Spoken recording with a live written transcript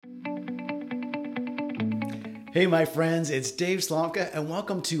Hey, my friends, it's Dave Slomka, and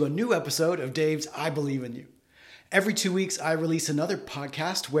welcome to a new episode of Dave's I Believe in You. Every 2 weeks, I release another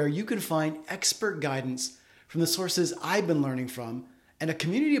podcast where you can find expert guidance from the sources I've been learning from and a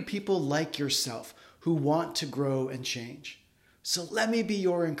community of people like yourself who want to grow and change. So let me be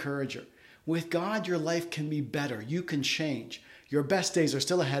your encourager. With God, your life can be better. You can change. Your best days are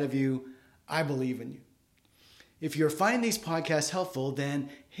still ahead of you. I believe in you. If you're finding these podcasts helpful, then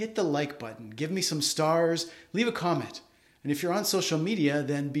hit the like button, give me some stars, leave a comment. And if you're on social media,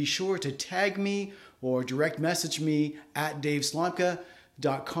 then be sure to tag me or direct message me at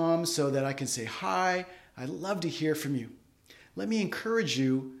daveslomka.com so that I can say hi. I'd love to hear from you. Let me encourage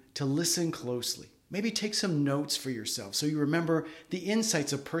you to listen closely. Maybe take some notes for yourself so you remember the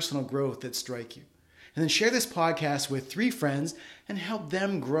insights of personal growth that strike you. And then share this podcast with 3 friends and help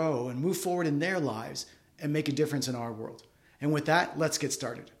them grow and move forward in their lives and make a difference in our world. And with that, let's get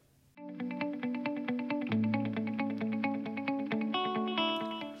started.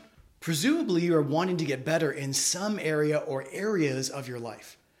 Presumably, you are wanting to get better in some area or areas of your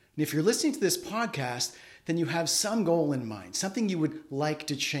life. And if you're listening to this podcast, then you have some goal in mind, something you would like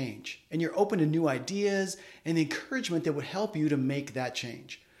to change. And you're open to new ideas and the encouragement that would help you to make that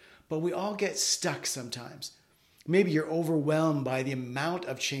change. But we all get stuck sometimes. Maybe you're overwhelmed by the amount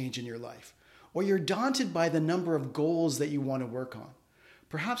of change in your life, or you're daunted by the number of goals that you want to work on.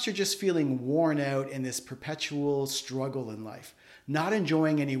 Perhaps you're just feeling worn out in this perpetual struggle in life, not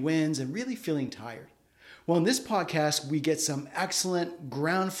enjoying any wins and really feeling tired. Well, in this podcast, we get some excellent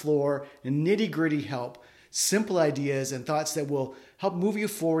ground floor and nitty-gritty help, simple ideas and thoughts that will help move you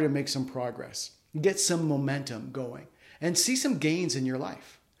forward and make some progress, get some momentum going, and see some gains in your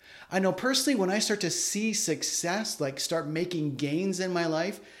life. I know personally, when I start to see success, like start making gains in my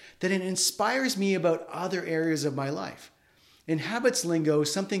life, that it inspires me about other areas of my life. In habits lingo,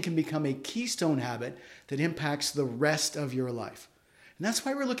 something can become a keystone habit that impacts the rest of your life. And that's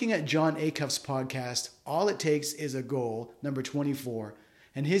why we're looking at Jon Acuff's podcast, All It Takes Is a Goal, number 24,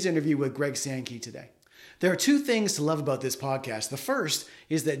 and his interview with Greg Sankey today. There are 2 things to love about this podcast. The first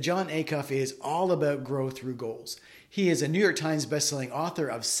is that Jon Acuff is all about growth through goals. He is a New York Times bestselling author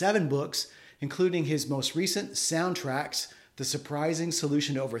of 7 books, including his most recent Soundtracks, The Surprising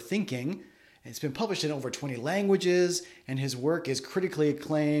Solution to Overthinking. It's been published in over 20 languages, and his work is critically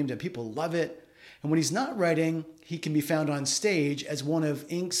acclaimed, and people love it. And when he's not writing, he can be found on stage as one of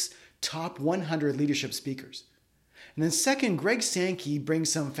Inc.'s top 100 leadership speakers. And then second, Greg Sankey brings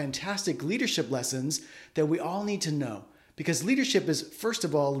some fantastic leadership lessons that we all need to know, because leadership is, first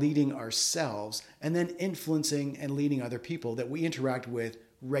of all, leading ourselves, and then influencing and leading other people that we interact with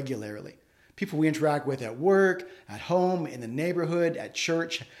regularly. People we interact with at work, at home, in the neighborhood, at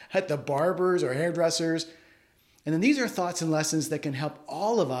church, at the barbers or hairdressers. And then these are thoughts and lessons that can help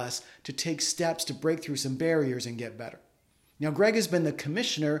all of us to take steps to break through some barriers and get better. Now, Greg has been the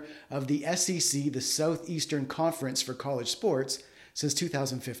commissioner of the SEC, the Southeastern Conference for College Sports, since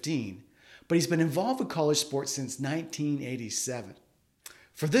 2015. But he's been involved with college sports since 1987.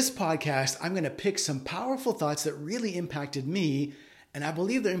 For this podcast, I'm going to pick some powerful thoughts that really impacted me, and I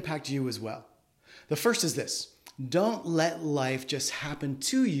believe they impact you as well. The first is this: don't let life just happen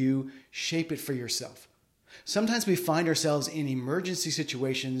to you, shape it for yourself. Sometimes we find ourselves in emergency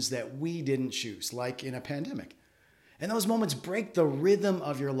situations that we didn't choose, like in a pandemic. And those moments break the rhythm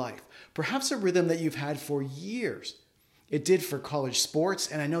of your life, perhaps a rhythm that you've had for years. It did for college sports,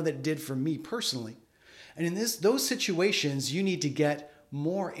 and I know that it did for me personally. And in those situations, you need to get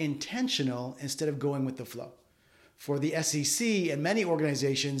more intentional instead of going with the flow. For the SEC and many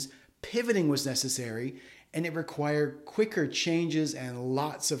organizations, pivoting was necessary, and it required quicker changes and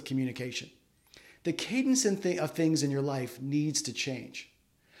lots of communication. The cadence of things in your life needs to change.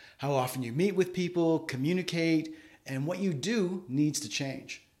 How often you meet with people, communicate, and what you do needs to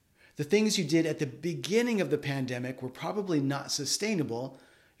change. The things you did at the beginning of the pandemic were probably not sustainable.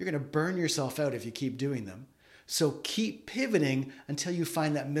 You're going to burn yourself out if you keep doing them. So keep pivoting until you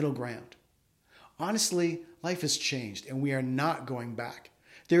find that middle ground. Honestly, life has changed and we are not going back.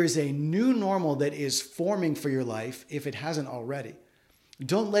 There is a new normal that is forming for your life if it hasn't already.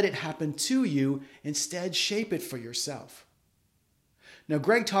 Don't let it happen to you. Instead, shape it for yourself. Now,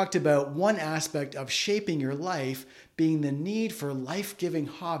 Greg talked about one aspect of shaping your life being the need for life-giving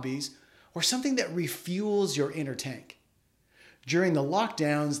hobbies or something that refuels your inner tank. During the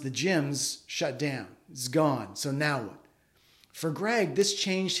lockdowns, the gyms shut down. It's gone. So now what? For Greg, this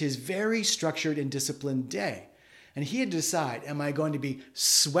changed his very structured and disciplined day. And he had to decide, am I going to be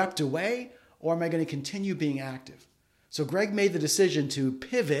swept away or am I going to continue being active? So Greg made the decision to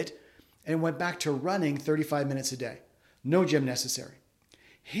pivot and went back to running 35 minutes a day. No gym necessary.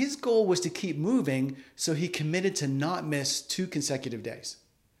 His goal was to keep moving, so he committed to not miss 2 consecutive days.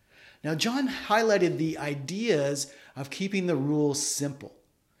 Now, John highlighted the ideas of keeping the rules simple.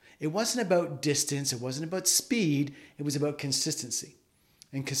 It wasn't about distance, it wasn't about speed, it was about consistency.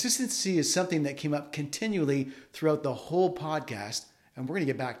 And consistency is something that came up continually throughout the whole podcast, and we're going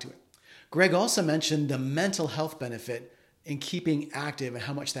to get back to it. Greg also mentioned the mental health benefit in keeping active and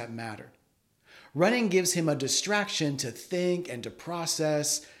how much that mattered. Running gives him a distraction to think and to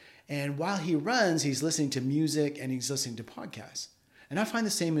process, and while he runs, he's listening to music and he's listening to podcasts. And I find the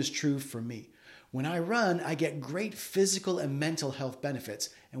same is true for me. When I run, I get great physical and mental health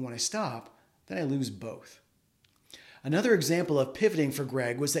benefits, and when I stop, then I lose both. Another example of pivoting for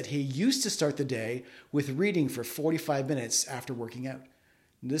Greg was that he used to start the day with reading for 45 minutes after working out.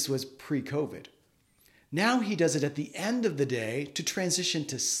 This was pre-COVID. Now he does it at the end of the day to transition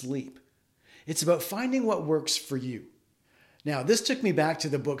to sleep. It's about finding what works for you. Now, this took me back to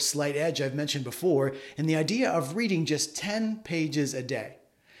the book Slight Edge I've mentioned before, and the idea of reading just 10 pages a day.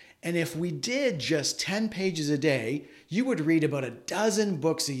 And if we did just 10 pages a day, you would read about a dozen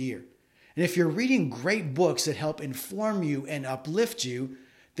books a year. And if you're reading great books that help inform you and uplift you,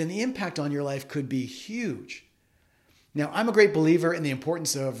 then the impact on your life could be huge. Now, I'm a great believer in the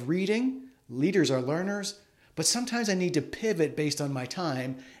importance of reading. Leaders are learners, but sometimes I need to pivot based on my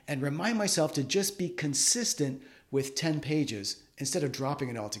time and remind myself to just be consistent with 10 pages instead of dropping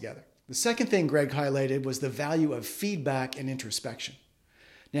it altogether. The second thing Greg highlighted was the value of feedback and introspection.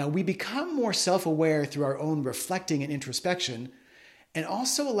 Now, we become more self-aware through our own reflecting and introspection, and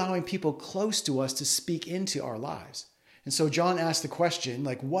also allowing people close to us to speak into our lives. And so John asked the question,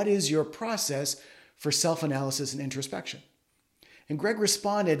 what is your process for self-analysis and introspection? And Greg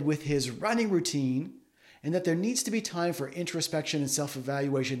responded with his running routine, and that there needs to be time for introspection and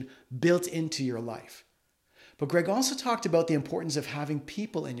self-evaluation built into your life. But Greg also talked about the importance of having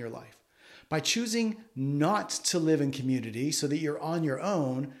people in your life. By choosing not to live in community so that you're on your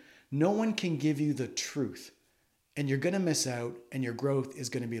own, no one can give you the truth. And you're going to miss out, and your growth is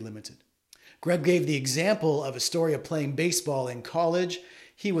going to be limited. Greg gave the example of a story of playing baseball in college.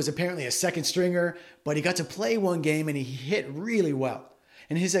 He was apparently a second stringer, but he got to play one game and he hit really well.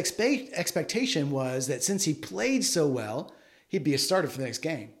 And his expectation was that since he played so well, he'd be a starter for the next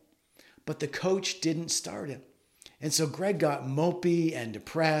game. But the coach didn't start him. And so Greg got mopey and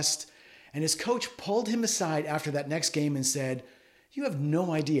depressed, and his coach pulled him aside after that next game and said, "You have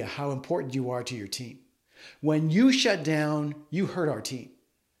no idea how important you are to your team. When you shut down, you hurt our team."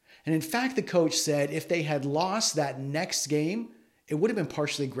 And in fact, the coach said if they had lost that next game, it would have been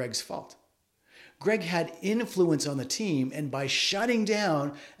partially Greg's fault. Greg had influence on the team, and by shutting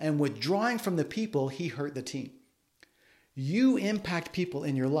down and withdrawing from the people, he hurt the team. You impact people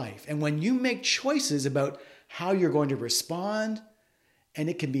in your life, and when you make choices about how you're going to respond, and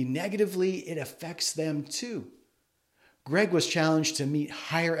it can be negatively, it affects them too. Greg was challenged to meet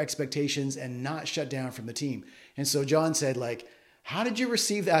higher expectations and not shut down from the team. And so John said, how did you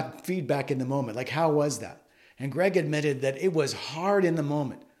receive that feedback in the moment? How was that? And Greg admitted that it was hard in the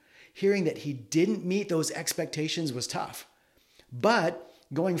moment. Hearing that he didn't meet those expectations was tough. But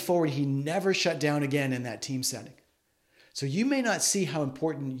going forward, he never shut down again in that team setting. So you may not see how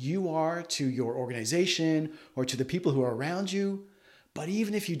important you are to your organization or to the people who are around you, but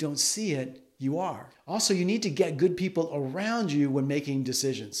even if you don't see it, you are. Also, you need to get good people around you when making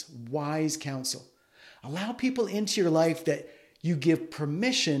decisions. Wise counsel. Allow people into your life that you give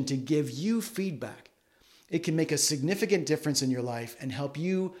permission to give you feedback. It can make a significant difference in your life and help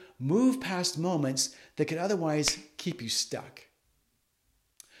you move past moments that could otherwise keep you stuck.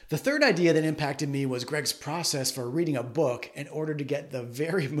 The third idea that impacted me was Greg's process for reading a book in order to get the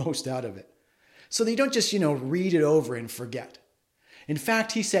very most out of it. So that you don't just, read it over and forget. In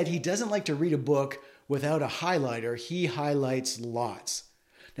fact, he said he doesn't like to read a book without a highlighter. He highlights lots.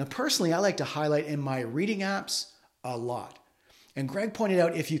 Now, personally, I like to highlight in my reading apps a lot. And Greg pointed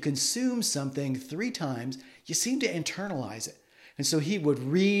out if you consume something 3 times, you seem to internalize it. And so he would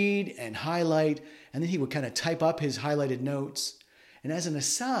read and highlight, and then he would kind of type up his highlighted notes. And as an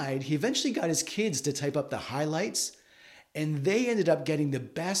aside, he eventually got his kids to type up the highlights, and they ended up getting the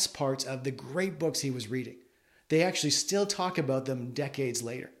best parts of the great books he was reading. They actually still talk about them decades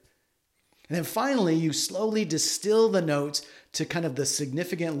later. And then finally, you slowly distill the notes to kind of the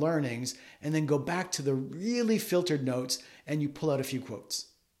significant learnings, and then go back to the really filtered notes, and you pull out a few quotes.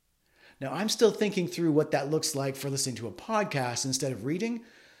 Now, I'm still thinking through what that looks like for listening to a podcast instead of reading.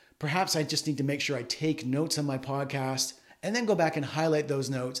 Perhaps I just need to make sure I take notes on my podcast and then go back and highlight those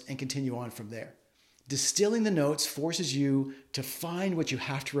notes and continue on from there. Distilling the notes forces you to find what you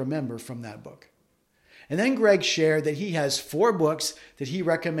have to remember from that book. And then Greg shared that he has 4 books that he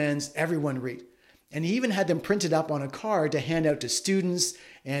recommends everyone read. And he even had them printed up on a card to hand out to students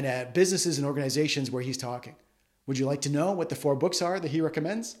and at businesses and organizations where he's talking. Would you like to know what the 4 books are that he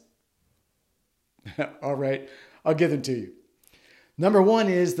recommends? All right, I'll give them to you. Number 1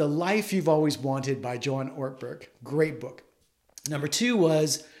 is The Life You've Always Wanted by John Ortberg. Great book. Number 2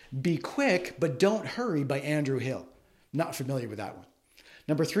 was Be Quick, But Don't Hurry by Andrew Hill. Not familiar with that one.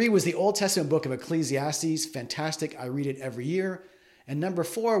 Number 3 was the Old Testament book of Ecclesiastes. Fantastic. I read it every year. And number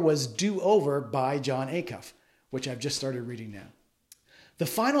 4 was Do Over by John Acuff, which I've just started reading now. The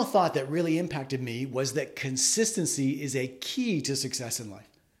final thought that really impacted me was that consistency is a key to success in life.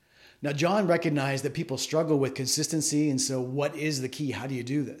 Now, John recognized that people struggle with consistency, and so what is the key? How do you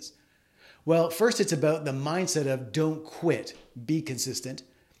do this? Well, first it's about the mindset of don't quit, be consistent,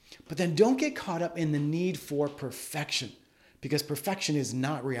 but then don't get caught up in the need for perfection, because perfection is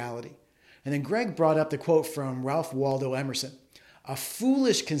not reality. And then Greg brought up the quote from Ralph Waldo Emerson, "A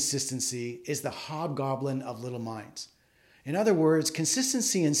foolish consistency is the hobgoblin of little minds." In other words,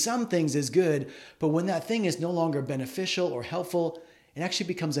 consistency in some things is good, but when that thing is no longer beneficial or helpful, it actually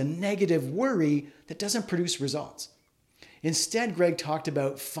becomes a negative worry that doesn't produce results. Instead, Greg talked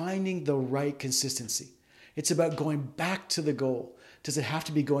about finding the right consistency. It's about going back to the goal. Does it have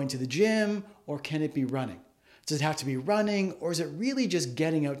to be going to the gym, or can it be running? Does it have to be running, or is it really just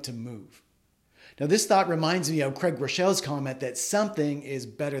getting out to move? Now, this thought reminds me of Craig Rochelle's comment that something is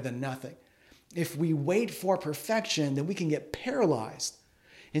better than nothing. If we wait for perfection, then we can get paralyzed.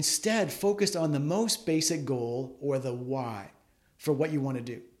 Instead, focus on the most basic goal, or the why, for what you want to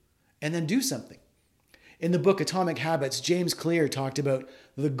do, and then do something. In the book Atomic Habits, James Clear talked about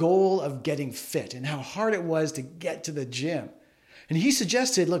the goal of getting fit and how hard it was to get to the gym. And he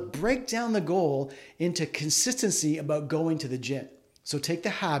suggested, look, break down the goal into consistency about going to the gym. So take the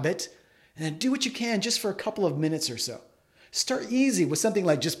habit and then do what you can just for a couple of minutes or so. Start easy with something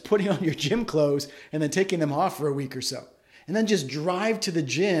like just putting on your gym clothes and then taking them off for a week or so. And then just drive to the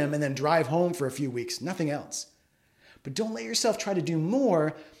gym and then drive home for a few weeks, nothing else. But don't let yourself try to do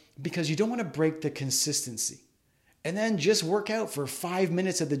more because you don't want to break the consistency. And then just work out for 5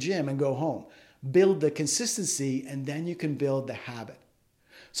 minutes at the gym and go home. Build the consistency and then you can build the habit.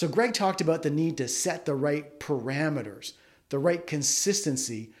 So Greg talked about the need to set the right parameters, the right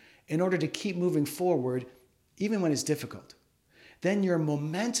consistency in order to keep moving forward even when it's difficult. Then your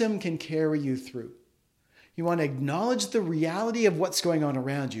momentum can carry you through. You want to acknowledge the reality of what's going on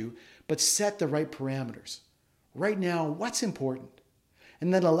around you, but set the right parameters. Right now, what's important?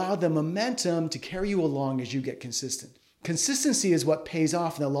 And then allow the momentum to carry you along as you get consistent. Consistency is what pays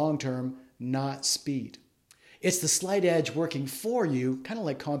off in the long term, not speed. It's the slight edge working for you, kind of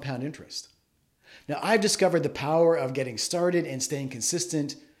like compound interest. Now, I've discovered the power of getting started and staying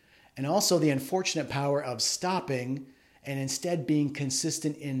consistent, and also the unfortunate power of stopping and instead being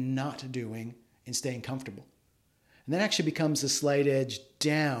consistent in not doing and staying comfortable. And that actually becomes a slight edge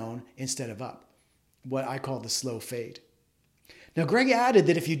down instead of up, what I call the slow fade. Now, Greg added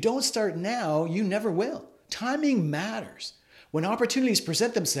that if you don't start now, you never will. Timing matters. When opportunities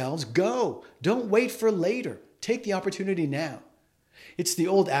present themselves, go. Don't wait for later. Take the opportunity now. It's the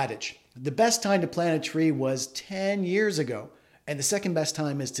old adage, the best time to plant a tree was 10 years ago, and the second best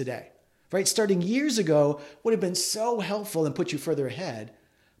time is today. Right? Starting years ago would have been so helpful and put you further ahead.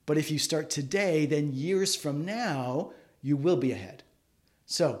 But if you start today, then years from now, you will be ahead.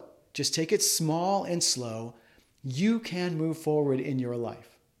 So just take it small and slow. You can move forward in your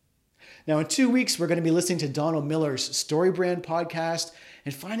life. Now, in 2 weeks, we're going to be listening to Donald Miller's StoryBrand podcast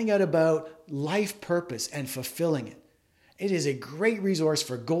and finding out about life purpose and fulfilling it. It is a great resource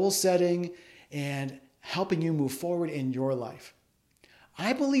for goal setting and helping you move forward in your life.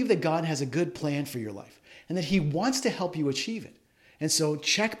 I believe that God has a good plan for your life and that He wants to help you achieve it. And so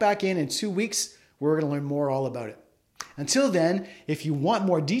check back in 2 weeks. We're going to learn more all about it. Until then, if you want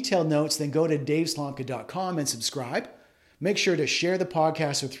more detailed notes, then go to daveslomka.com and subscribe. Make sure to share the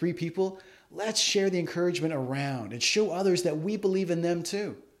podcast with 3 people. Let's share the encouragement around and show others that we believe in them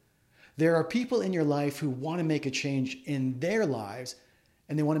too. There are people in your life who want to make a change in their lives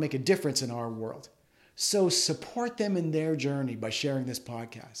and they want to make a difference in our world. So support them in their journey by sharing this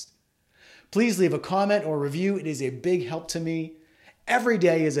podcast. Please leave a comment or review. It is a big help to me. Every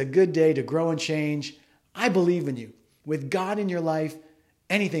day is a good day to grow and change. I believe in you. With God in your life,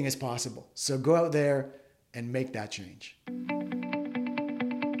 anything is possible. So go out there and make that change.